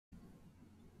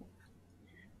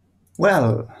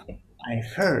Well,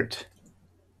 I've heard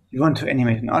you want to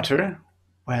animate an otter?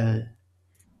 Well,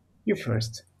 you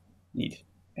first need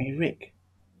a rig.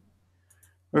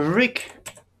 With a rig,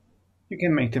 you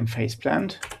can make them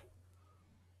faceplant,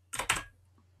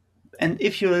 and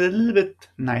if you're a little bit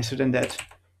nicer than that,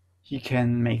 you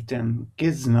can make them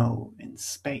gizmo in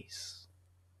space.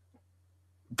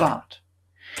 But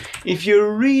if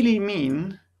you're really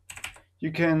mean,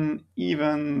 you can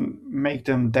even make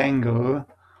them dangle,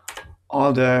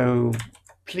 although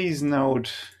please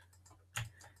note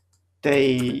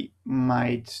they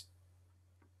might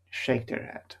shake their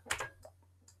head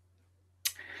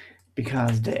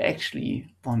because they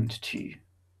actually want to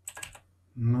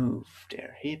move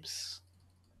their hips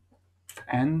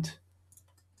and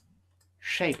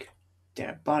shake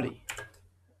their body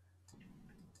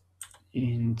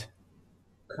and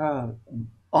curl in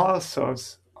all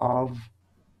sorts of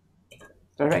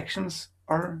directions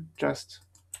or just,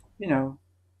 you know,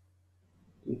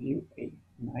 give you a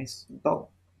nice bow.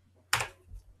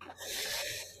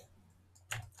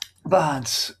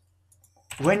 But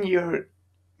when you're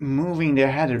moving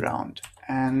their head around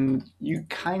and you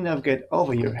kind of get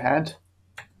over your head,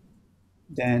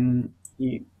 then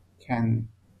you can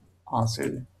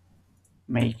also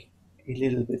make a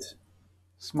little bit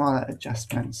smaller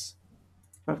adjustments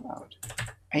without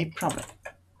a problem.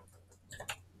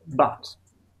 But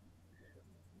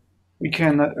we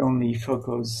can not only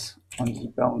focus on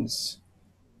the bones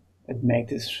that make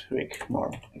this trick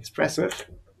more expressive,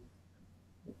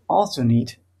 we also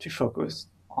need to focus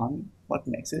on what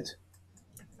makes it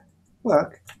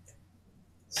work.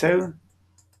 So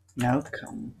now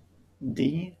come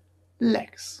the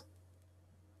legs.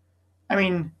 I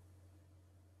mean,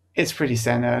 it's pretty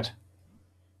standard.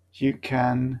 You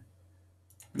can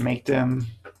make them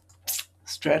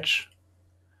stretch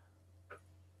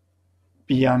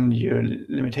beyond your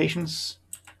limitations.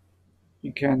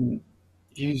 You can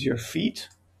use your feet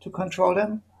to control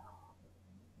them,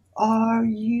 or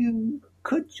you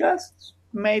could just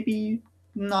maybe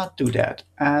not do that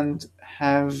and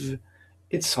have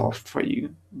it solved for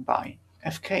you by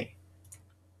FK.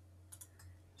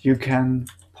 You can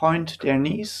point their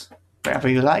knees wherever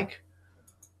you like,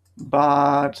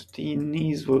 but the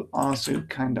knees will also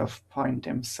kind of point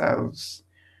themselves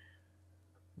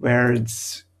where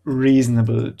it's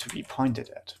reasonable to be pointed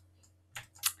at.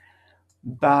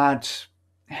 But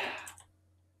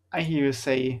I hear you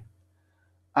say,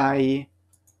 I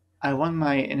I want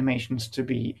my animations to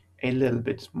be a little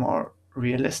bit more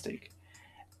realistic,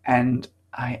 and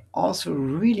I also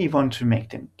really want to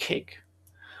make them kick.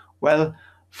 Well,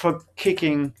 for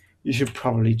kicking, you should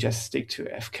probably just stick to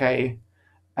FK,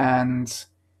 and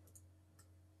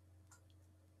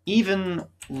even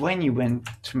when you went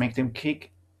to make them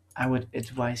kick, I would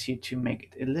advise you to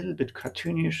make it a little bit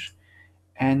cartoonish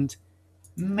and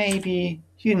maybe,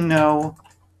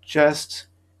 just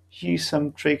use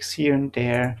some tricks here and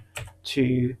there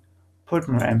to put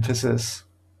more emphasis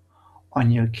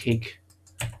on your kick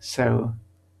so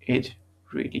it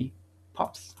really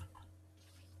pops.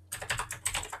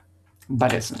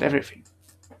 But it's not everything.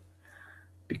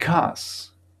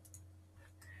 Because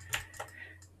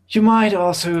you might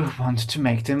also want to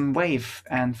make them wave,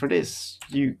 and for this,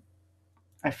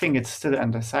 I think it's still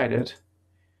undecided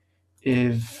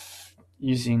if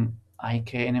using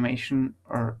IK animation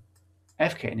or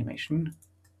FK animation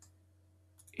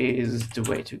is the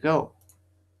way to go.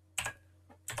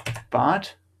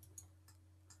 But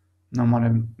no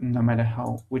matter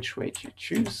which way you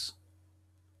choose,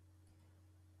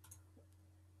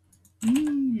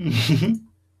 the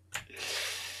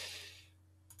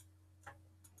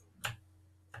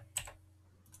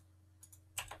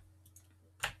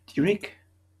rig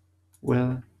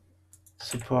will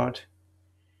support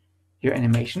your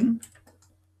animation,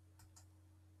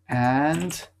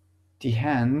 and the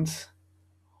hands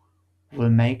will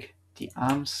make the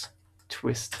arms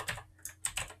twist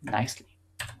nicely.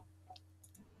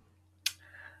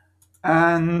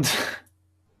 And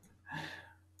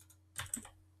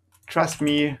trust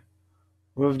me,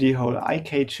 with the whole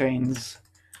IK chains,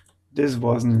 this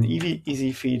wasn't an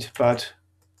easy feat, but,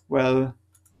 well,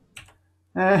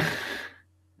 it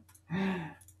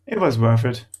was worth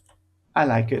it. I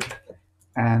like it,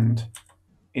 and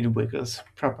it wiggles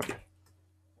properly.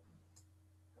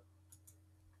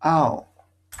 Oh,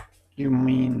 you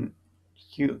mean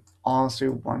you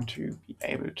also want to be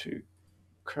able to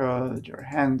curl your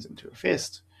hands into a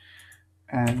fist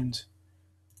and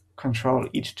control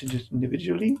each digit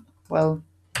individually? Well,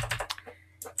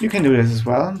 you can do this as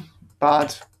well,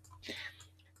 but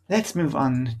let's move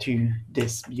on to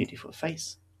this beautiful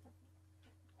face.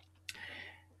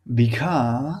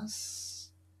 because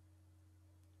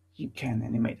you can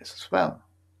animate this as well.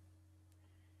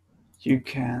 You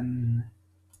can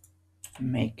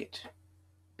make it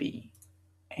be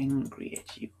angry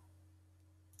at you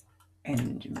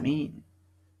and mean.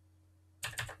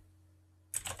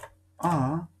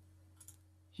 Or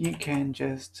you can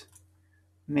just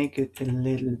make it a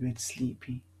little bit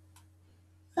sleepy.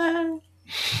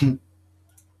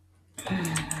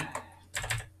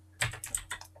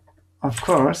 Of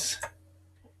course,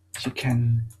 you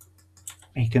can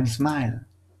make them smile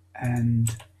and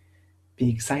be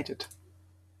excited.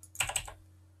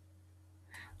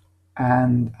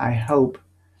 And I hope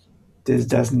this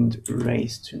doesn't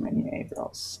raise too many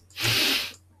eyebrows.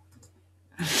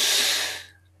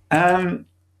 um,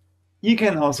 you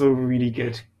can also really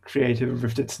get creative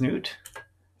with the snoot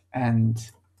and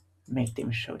make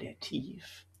them show their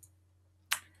teeth.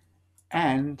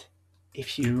 And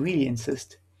if you really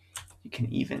insist, you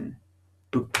can even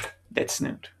boop that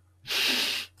snoot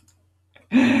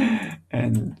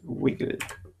and wiggle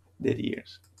their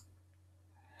ears.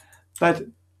 But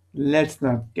let's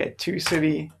not get too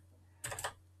silly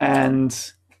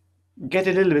and get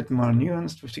a little bit more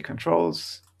nuanced with the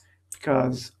controls,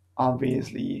 because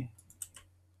obviously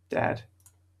that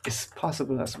is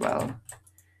possible as well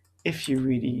if you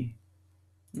really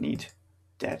need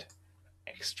that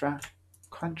extra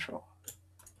control.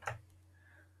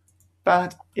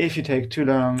 But if you take too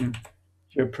long,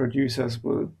 your producers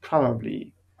will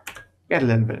probably get a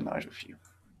little bit annoyed with you.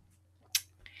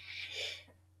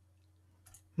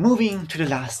 Moving to the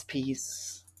last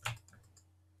piece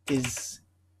is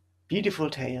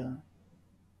beautiful tail,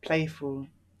 playful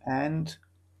and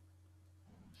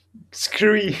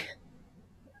screwy,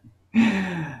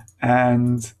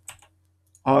 and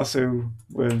also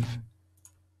with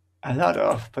a lot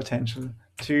of potential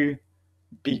to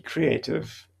be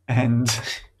creative and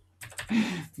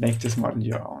make this model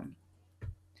your own.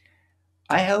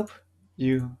 I hope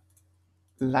you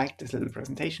liked this little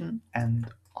presentation and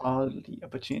all the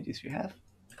opportunities you have,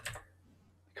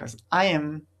 because I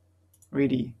am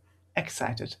really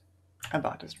excited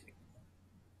about this.